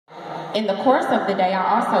in the course of the day, I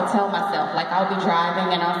also tell myself, like I'll be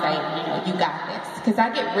driving and I'll say, you know, you got this. Because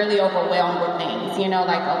I get really overwhelmed with things, you know,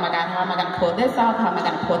 like, oh my God, how am I going to pull this off? How am I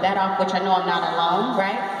going to pull that off? Which I know I'm not alone,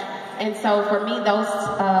 right? And so for me, those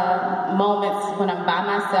moments when I'm by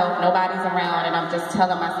myself, nobody's around, and I'm just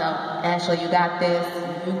telling myself, Ashley, you got this,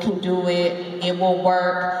 you can do it, it will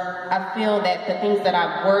work. I feel that the things that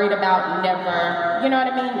I worried about never, you know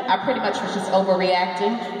what I mean? I pretty much was just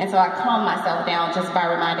overreacting, and so I calm myself down just by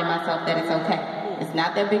reminding myself that it's okay. It's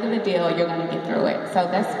not that big of a deal, you're gonna get through it. So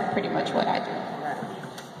that's pretty much what I do.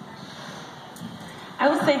 I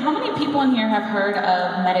would say, how many people in here have heard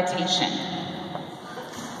of meditation?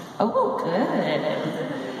 Oh, good.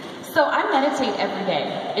 So I meditate every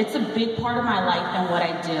day. It's a big part of my life and what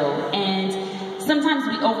I do. And sometimes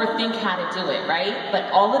we overthink how to do it, right?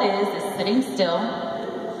 But all it is sitting still,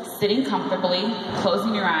 sitting comfortably,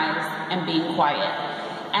 closing your eyes, and being quiet.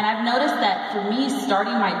 And I've noticed that for me,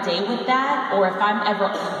 starting my day with that, or if I'm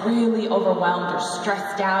ever really overwhelmed or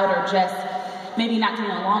stressed out or just maybe not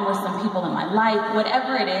getting along with some people in my life,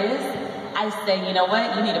 whatever it is, I say, you know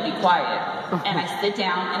what, you need to be quiet. And I sit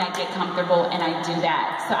down and I get comfortable and I do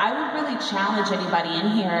that. So I would really challenge anybody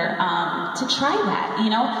in here to try that, you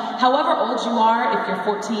know. However old you are, if you're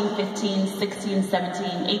 14, 15, 16,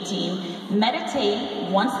 17, 18, meditate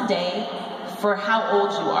once a day for how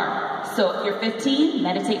old you are. So if you're 15,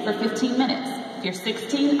 meditate for 15 minutes. If you're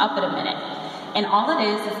 16, up it a minute. And all it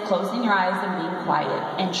is closing your eyes and being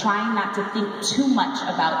quiet and trying not to think too much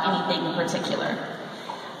about anything in particular.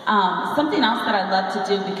 Something else that I love to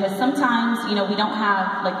do, because sometimes, you know, we don't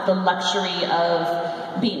have like the luxury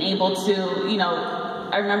of being able to, you know,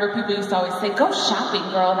 I remember people used to always say, go shopping,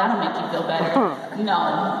 girl, that'll make you feel better.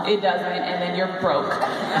 No, it doesn't, and then you're broke,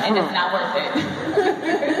 and it's not worth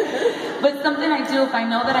it. But something I do, if I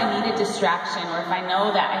know that I need a distraction, or if I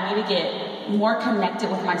know that I need to get more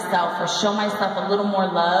connected with myself, or show myself a little more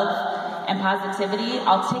love and positivity,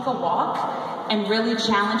 I'll take a walk and really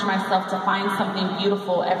challenge myself to find something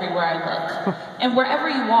beautiful everywhere I look. And wherever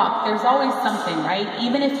you walk, there's always something, right?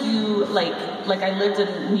 Even if you, like I lived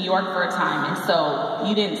in New York for a time, and so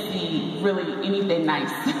you didn't see really anything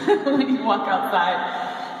nice when you walk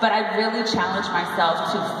outside. But I really challenge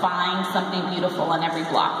myself to find something beautiful on every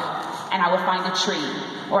block. And I would find a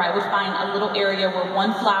tree, or I would find a little area where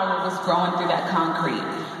one flower was growing through that concrete.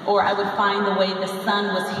 Or I would find the way the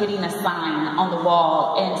sun was hitting a sign on the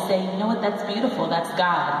wall and say, you know what, that's beautiful, that's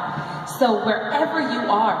God. So wherever you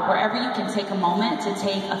are, wherever you can take a moment to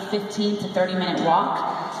take a 15 to 30 minute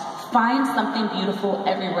walk, find something beautiful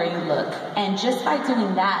everywhere you look. And just by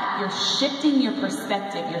doing that, you're shifting your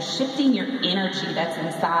perspective, you're shifting your energy that's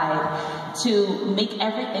inside to make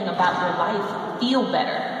everything about your life feel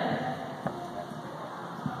better.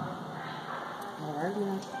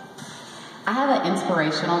 I have an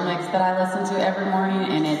inspirational mix that I listen to every morning,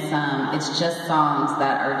 and it's just songs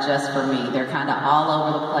that are just for me. They're kind of all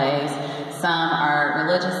over the place. Some are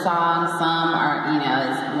religious songs, some are, you know,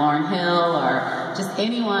 it's Lauryn Hill, or just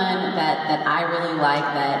anyone that I really like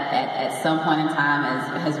that at some point in time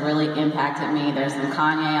has really impacted me. There's some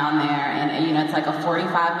Kanye on there, and you know, it's like a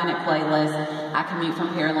 45-minute playlist. I commute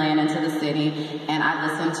from Pearland into the city, and I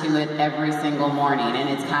listen to it every single morning, and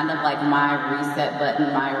it's kind of like my reset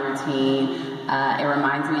button, my routine. It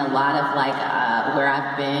reminds me a lot of like where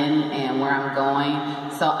I've been and where I'm going.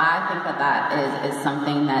 So I think that is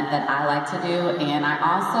something that I like to do. And I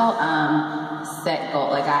also set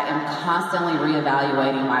goals. Like I am constantly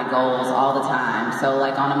reevaluating my goals all the time. So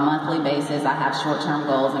like on a monthly basis, I have short-term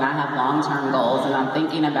goals and I have long-term goals. And I'm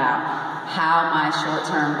thinking about how my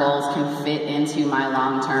short-term goals can fit into my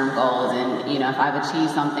long-term goals. And, you know, if I've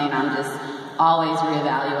achieved something, I'm just always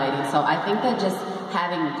reevaluating. So I think that just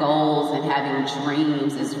having goals and having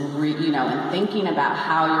dreams is, you know, and thinking about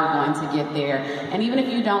how you're going to get there. And even if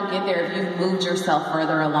you don't get there, if you've moved yourself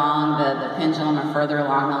further along the pendulum or further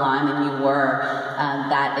along the line than you were,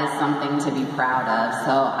 that is something to be proud of.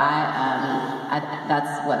 So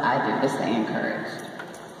that's what I do to stay encouraged.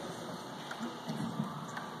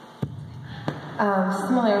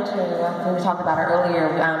 Similar to when we talked about it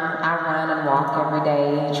earlier, I run and walk every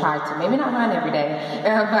day. Try to, maybe not run every day,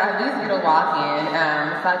 but I do get a walk in.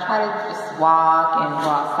 So I try to just walk and go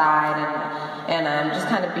outside and just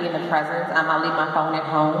kind of be in the presence. I leave my phone at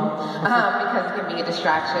home because it can be a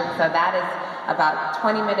distraction. So that is about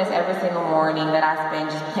 20 minutes every single morning that I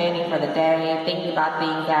spend just planning for the day, thinking about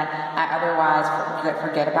things that I otherwise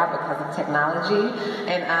forget about because of technology,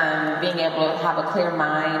 and being able to have a clear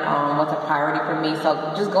mind on what's a priority for me.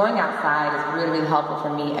 So just going outside is really, really helpful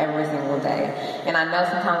for me every single day. And I know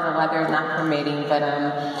sometimes the weather is not permitting, but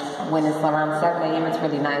when it's around 7 a.m., it's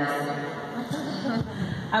really nice.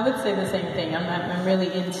 I would say the same thing. I'm really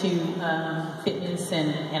into fitness,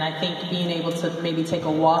 and I think being able to maybe take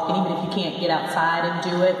a walk, and even if you can't get outside and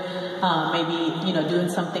do it, maybe doing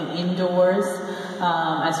something indoors,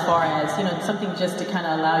 as far as something just to kind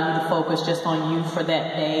of allow you to focus just on you for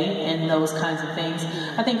that day and those kinds of things.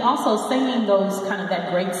 I think also saying those kind of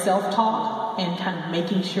that great self-talk and kind of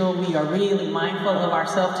making sure we are really mindful of our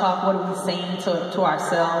self-talk. What are we saying to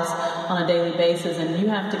ourselves on a daily basis? And you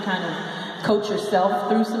have to kind of coach yourself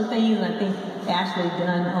through some things. And I think Ashley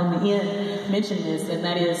Dunn on the end mentioned this, and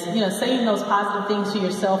that is, saying those positive things to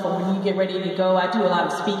yourself. Or when you get ready to go, I do a lot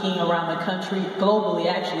of speaking around the country, globally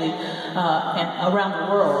actually, and around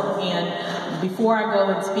the world. And before I go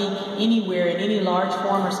and speak anywhere, in any large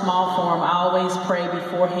form or small form, I always pray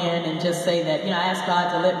beforehand and just say that, I ask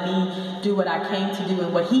God to let me do what I came to do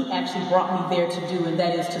and what He actually brought me there to do, and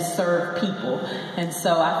that is to serve people. And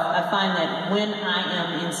so I find that when I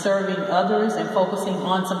am in serving others and focusing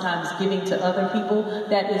on sometimes giving to other people,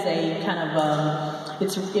 that is a kind of,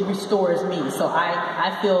 it restores me. So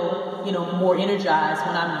I feel, more energized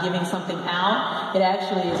when I'm giving something out. It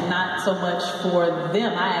actually is not so much for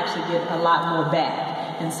them. I actually get a lot more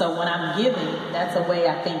back. And so when I'm giving, that's a way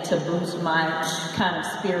I think to boost my kind of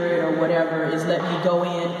spirit or whatever, is let me go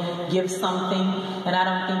in, give something, and I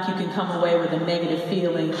don't think you can come away with a negative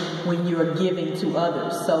feeling when you're giving to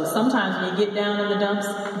others. So sometimes when you get down in the dumps,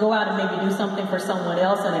 go out and maybe do something for someone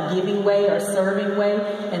else in a giving way or serving way,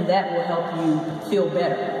 and that will help you feel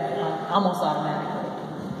better, almost automatically.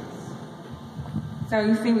 So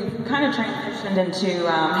you see, we've kind of transitioned into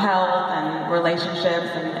health and relationships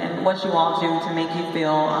and what you all do to make you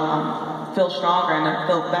feel stronger and to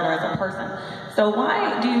feel better as a person. So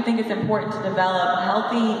why do you think it's important to develop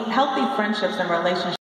healthy friendships and relationships